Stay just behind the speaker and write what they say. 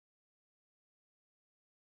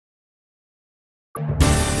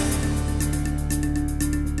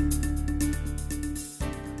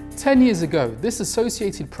10 years ago, this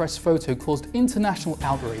Associated Press photo caused international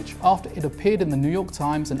outrage after it appeared in the New York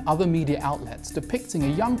Times and other media outlets depicting a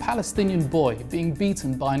young Palestinian boy being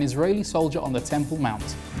beaten by an Israeli soldier on the Temple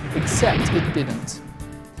Mount. Except it didn't.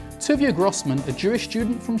 Tuvia Grossman, a Jewish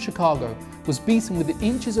student from Chicago, was beaten within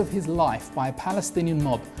inches of his life by a Palestinian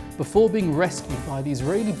mob before being rescued by the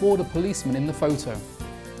Israeli border policeman in the photo.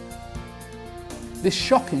 This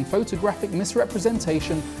shocking photographic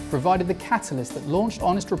misrepresentation provided the catalyst that launched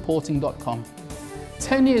HonestReporting.com.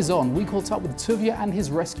 10 years on, we caught up with Tuvia and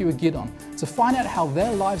his rescuer Gidon to find out how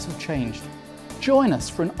their lives have changed. Join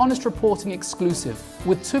us for an Honest Reporting exclusive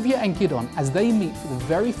with Tuvia and Gidon as they meet for the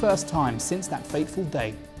very first time since that fateful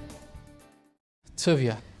day.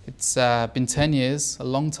 Tuvia, it's been 10 years, a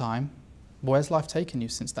long time. Where's life taken you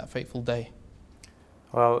since that fateful day?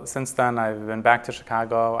 Well, since then I've been back to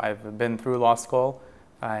Chicago. I've been through law school.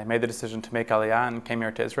 I made the decision to make Aliyah and came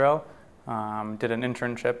here to Israel. Did an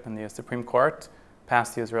internship in the Supreme Court,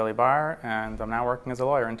 passed the Israeli bar, and I'm now working as a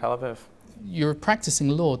lawyer in Tel Aviv. You're practicing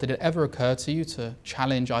law. Did it ever occur to you to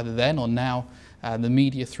challenge either then or now the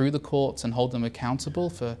media through the courts and hold them accountable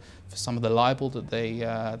for some of the libel that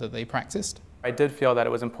they practiced? I did feel that it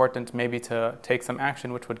was important maybe to take some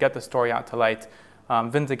action which would get the story out to light.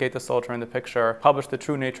 Vindicate the soldier in the picture, publish the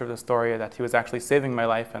true nature of the story, that he was actually saving my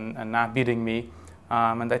life and not beating me.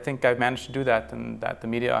 And I think I've managed to do that, and that the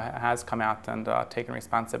media has come out and taken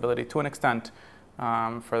responsibility to an extent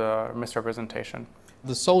for the misrepresentation.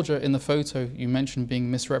 The soldier in the photo you mentioned being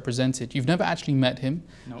misrepresented, you've never actually met him,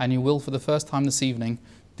 no. And you will for the first time this evening.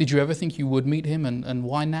 Did you ever think you would meet him, and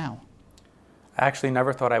why now? I actually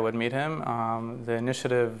never thought I would meet him. The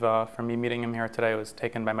initiative for me meeting him here today was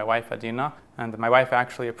taken by my wife, Adina, and my wife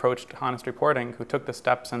actually approached Honest Reporting, who took the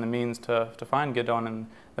steps and the means to find Gidon, and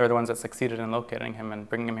they're the ones that succeeded in locating him and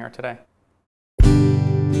bringing him here today.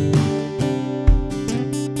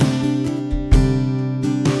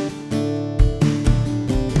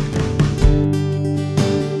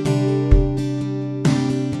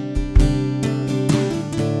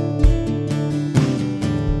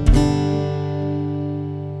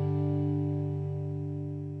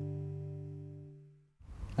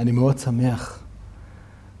 אני מאוד שמח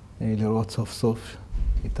לראות סוף סוף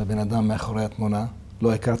את הבן אדם מאחורי התמונה.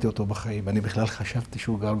 לא הכרתי אותו בחיים, אני בכלל חשבתי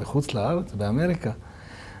שהוא גר בחוץ לארץ, באמריקה.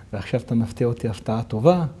 ועכשיו אתה מפתיע אותי הפתעה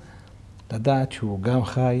טובה, לדעת שהוא גם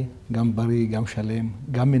חי, גם בריא, גם שלם,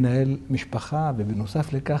 גם מנהל משפחה,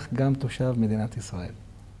 ובנוסף לכך גם תושב מדינת ישראל.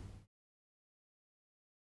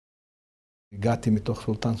 הגעתי מתוך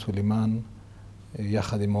סולטן סולימאן,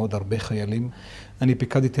 יחד עם עוד הרבה חיילים. אני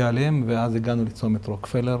פיקדתי עליהם, ואז הגענו לצומת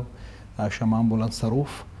רוקפלר, היה שם אמבולנס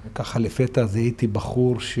שרוף. ככה לפתע זיהיתי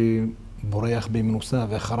בחור שבורח במנוסה,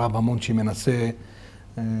 ואחריו המון שמנסה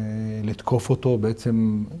לתקוף אותו,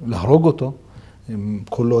 בעצם להרוג אותו, עם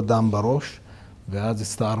כולו דם בראש, ואז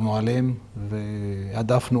הסתערנו עליהם,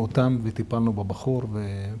 והדפנו אותם, וטיפלנו בבחור,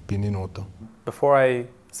 ופינינו אותו. Before I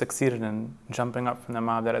succeeded in jumping up from the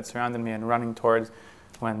mob that had surrounded me and running towards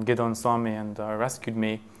when Gidon saw me and rescued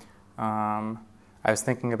me, I was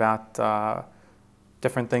thinking about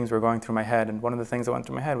different things were going through my head, and one of the things that went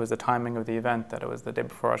through my head was the timing of the event, that it was the day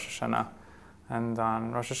before Rosh Hashanah. And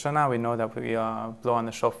on Rosh Hashanah we know that we blow on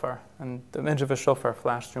the shofar, and the image of a shofar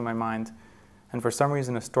flashed through my mind. And for some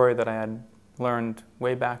reason a story that I had learned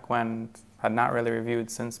way back when, had not really reviewed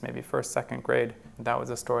since maybe first, second grade, that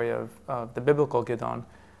was a story of the biblical Gidon,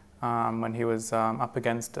 when he was up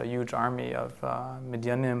against a huge army of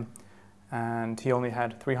Midianim, and he only had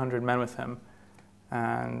 300 men with him.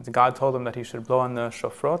 And God told him that he should blow on the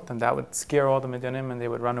shofrot, and that would scare all the Midianim, and they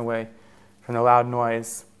would run away from the loud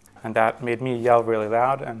noise. And that made me yell really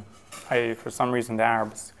loud, and for some reason the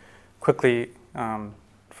Arabs quickly,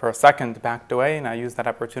 for a second, backed away, and I used that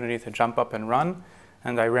opportunity to jump up and run.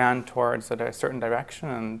 And I ran towards a certain direction,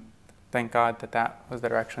 and thank God that that was the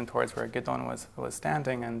direction towards where Gidon was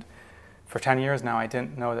standing. And for 10 years now, I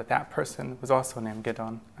didn't know that that person was also named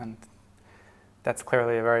Gidon. And that's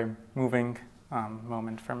clearly a very moving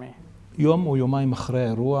moment for me. יום או יומיים אחרי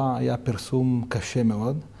האירוע היה פרסום קשה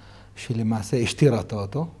מאוד, שלמעשה אשתי ראתה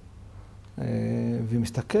אותו, והיא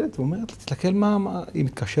מסתכלת ואומרת, תסתכל מה, היא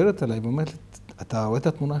מתקשרת אליי ואומרת, אתה רואה את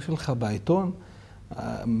התמונה שלך בעיתון,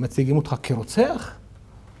 מציגים אותך כרוצח?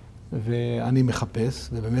 ואני מחפש,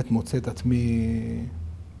 ובאמת מוצא את עצמי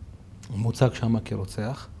מוצג שם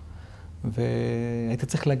כרוצח, והייתי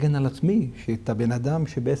צריך להגן על עצמי, שאת הבן אדם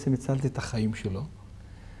שבעצם הצלתי את החיים שלו.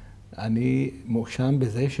 אני מואשם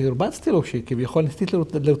בזה שהרבצתי לו, שכביכול ניסיתי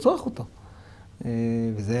לרצוח אותו.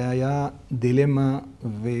 וזה היה דילמה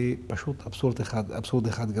ופשוט אבסורד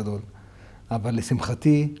אחד גדול. אבל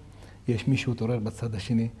לשמחתי, יש מישהו תורר בצד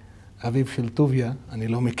השני. אביו של טוביה, אני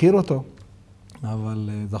לא מכיר אותו, אבל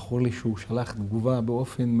זכור לי שהוא שלח תגובה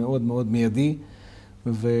באופן מאוד מאוד מיידי,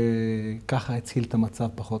 וככה הציל את המצב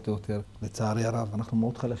פחות או יותר. לצערי הרב, אנחנו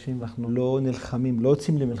מאוד חלשים ואנחנו לא נלחמים, לא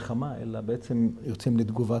יוצאים למלחמה, אלא בעצם יוצאים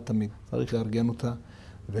לתגובה תמיד. צריך לארגן אותה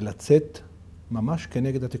ולצאת ממש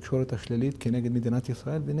כנגד התקשורת השלילית, כנגד מדינת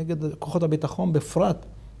ישראל ונגד כוחות הביטחון בפרט.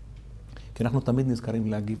 כי אנחנו תמיד נזכרים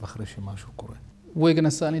להגיב אחרי שמשהו קורה. We're going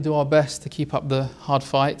to certainly do our best to keep up the hard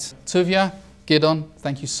fight. Tuvia, Gidon,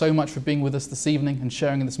 thank you so much for being with us this evening and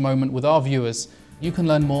sharing this moment with our viewers. You can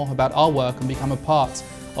learn more about our work and become a part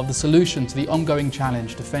of the solution to the ongoing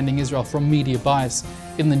challenge defending Israel from media bias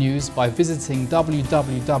in the news by visiting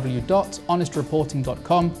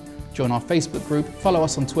www.honestreporting.com. Join our Facebook group, follow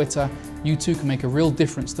us on Twitter. You too can make a real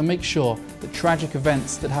difference to make sure that tragic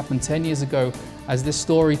events that happened 10 years ago, as this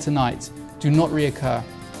story tonight, do not reoccur.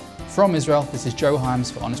 From Israel, this is Joe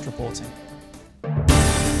Himes for Honest Reporting.